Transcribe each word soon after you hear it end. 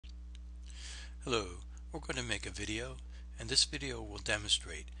Hello, we're going to make a video, and this video will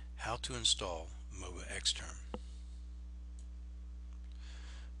demonstrate how to install MobaXterm.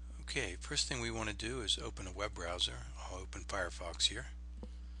 Okay, first thing we want to do is open a web browser. I'll open Firefox here.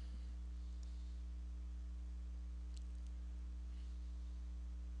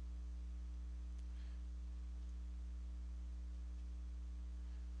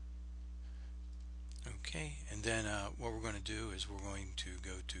 Okay, and then what we're going to do is we're going to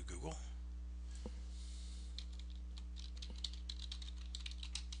go to Google.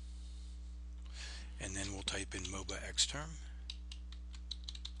 And then we'll type in MobaXterm.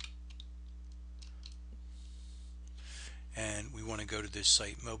 And we want to go to this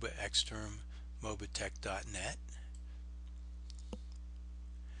site, MobaXterm, mobatech.net.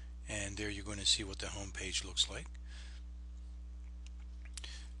 And there you're going to see what the home page looks like.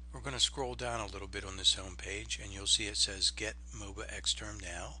 We're going to scroll down a little bit on this home page, and you'll see it says Get MobaXterm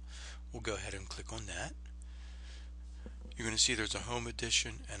Now. We'll go ahead and click on that. You're going to see there's a home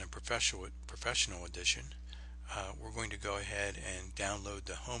edition and a professional edition. We're going to go ahead and download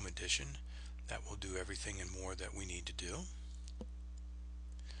the home edition. That will do everything and more that we need to do.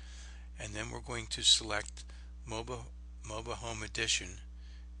 And then we're going to select Moba Home Edition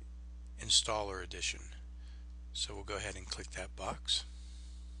Installer Edition. So we'll go ahead and click that box.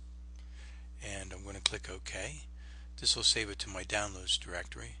 And I'm going to click OK. This will save it to my downloads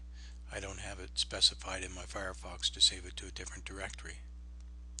directory. I don't have it specified in my Firefox to save it to a different directory.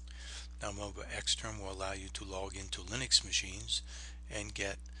 Now MobaXterm will allow you to log into Linux machines and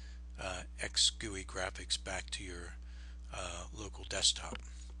get XGUI graphics back to your local desktop.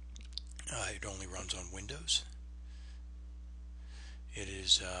 It only runs on Windows. It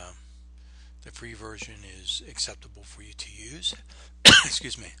is the free version is acceptable for you to use.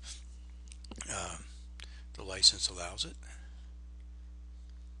 Excuse me. The license allows it.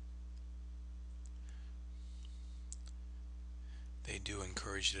 They do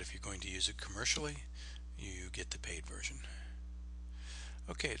encourage that if you're going to use it commercially, you get the paid version.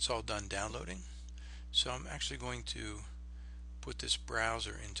 Okay, it's all done downloading. So I'm actually going to put this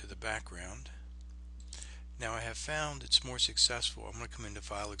browser into the background. Now I have found it's more successful. I'm going to come into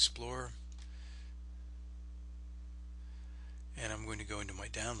File Explorer, and I'm going to go into my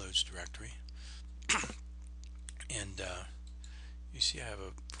downloads directory. And you see I have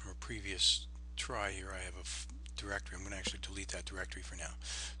from a previous try here, I have a directory. I'm going to actually delete that directory for now.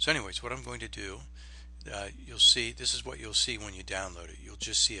 So anyways, what I'm going to do, you'll see, this is what you'll see when you download it. You'll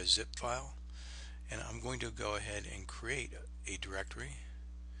just see a zip file, and I'm going to go ahead and create a directory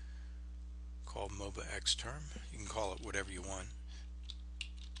called MobaXterm. You can call it whatever you want.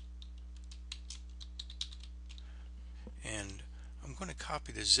 And I'm going to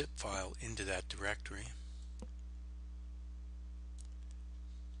copy the zip file into that directory.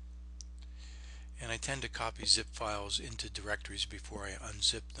 And I tend to copy zip files into directories before I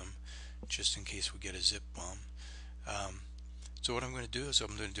unzip them, just in case we get a zip bomb. So what I'm going to do is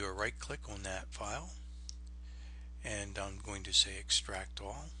I'm going to do a right click on that file, and I'm going to say extract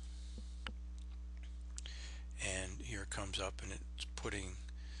all. And here it comes up, and it's putting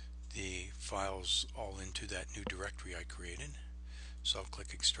the files all into that new directory I created. So I'll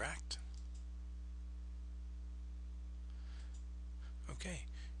click extract. Okay,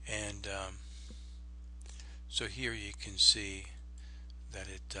 and so here you can see that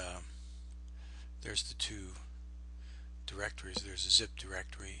there's the two directories. There's a zip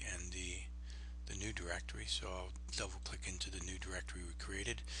directory and the new directory. So I'll double click into the new directory we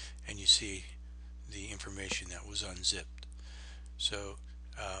created, and you see the information that was unzipped. So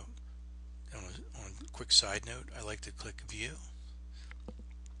on a quick side note, I like to click View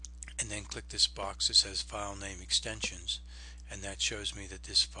and then click this box that says File Name Extensions, and that shows me that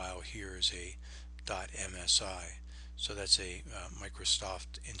this file here is a .msi. So that's a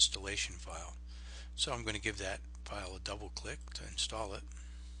Microsoft installation file. So I'm going to give that file a double click to install it.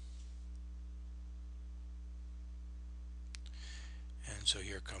 And so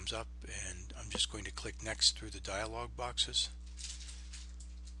here it comes up, and I'm just going to click next through the dialog boxes.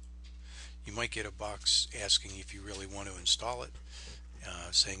 You might get a box asking if you really want to install it,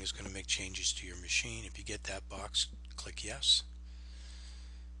 saying it's going to make changes to your machine. If you get that box, click yes.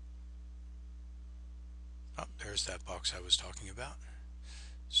 Oh, there's that box I was talking about.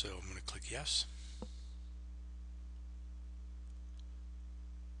 So I'm going to click yes.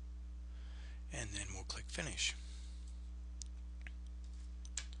 And then we'll click finish.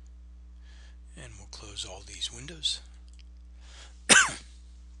 And we'll close all these windows.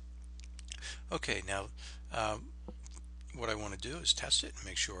 Okay, now what I want to do is test it and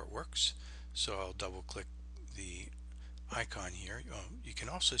make sure it works. So I'll double click the icon here. You can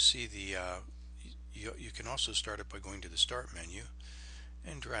also see the You can also start it by going to the Start menu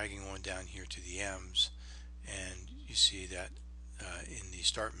and dragging one down here to the M's, and you see that in the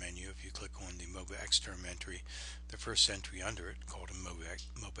Start menu, if you click on the MobaXterm entry, the first entry under it, called a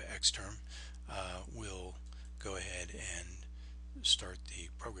MobaXterm, will go ahead and start the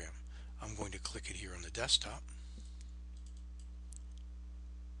program. I'm going to click it here on the desktop.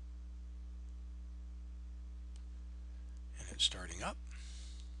 And it's starting up.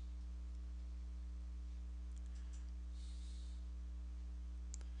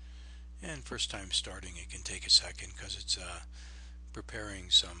 And first time starting, it can take a second because it's preparing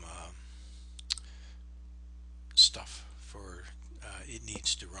some stuff for it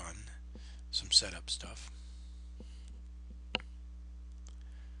needs to run, some setup stuff.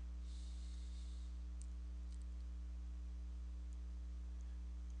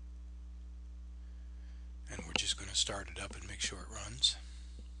 And we're just going to start it up and make sure it runs.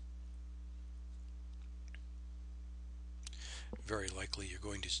 Very likely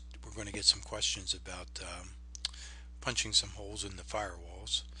we're going to get some questions about punching some holes in the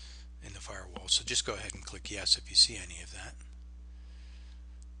firewalls. So just go ahead and click yes if you see any of that.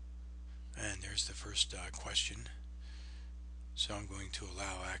 And there's the first question. So I'm going to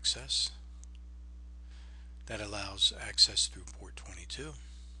allow access. That allows access through port 22.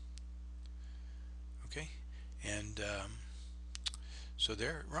 Okay, and so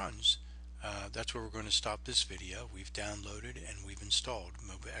there it runs. That's where we're going to stop this video. We've downloaded and we've installed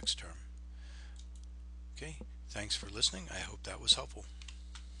MobaXterm. Okay, thanks for listening. I hope that was helpful.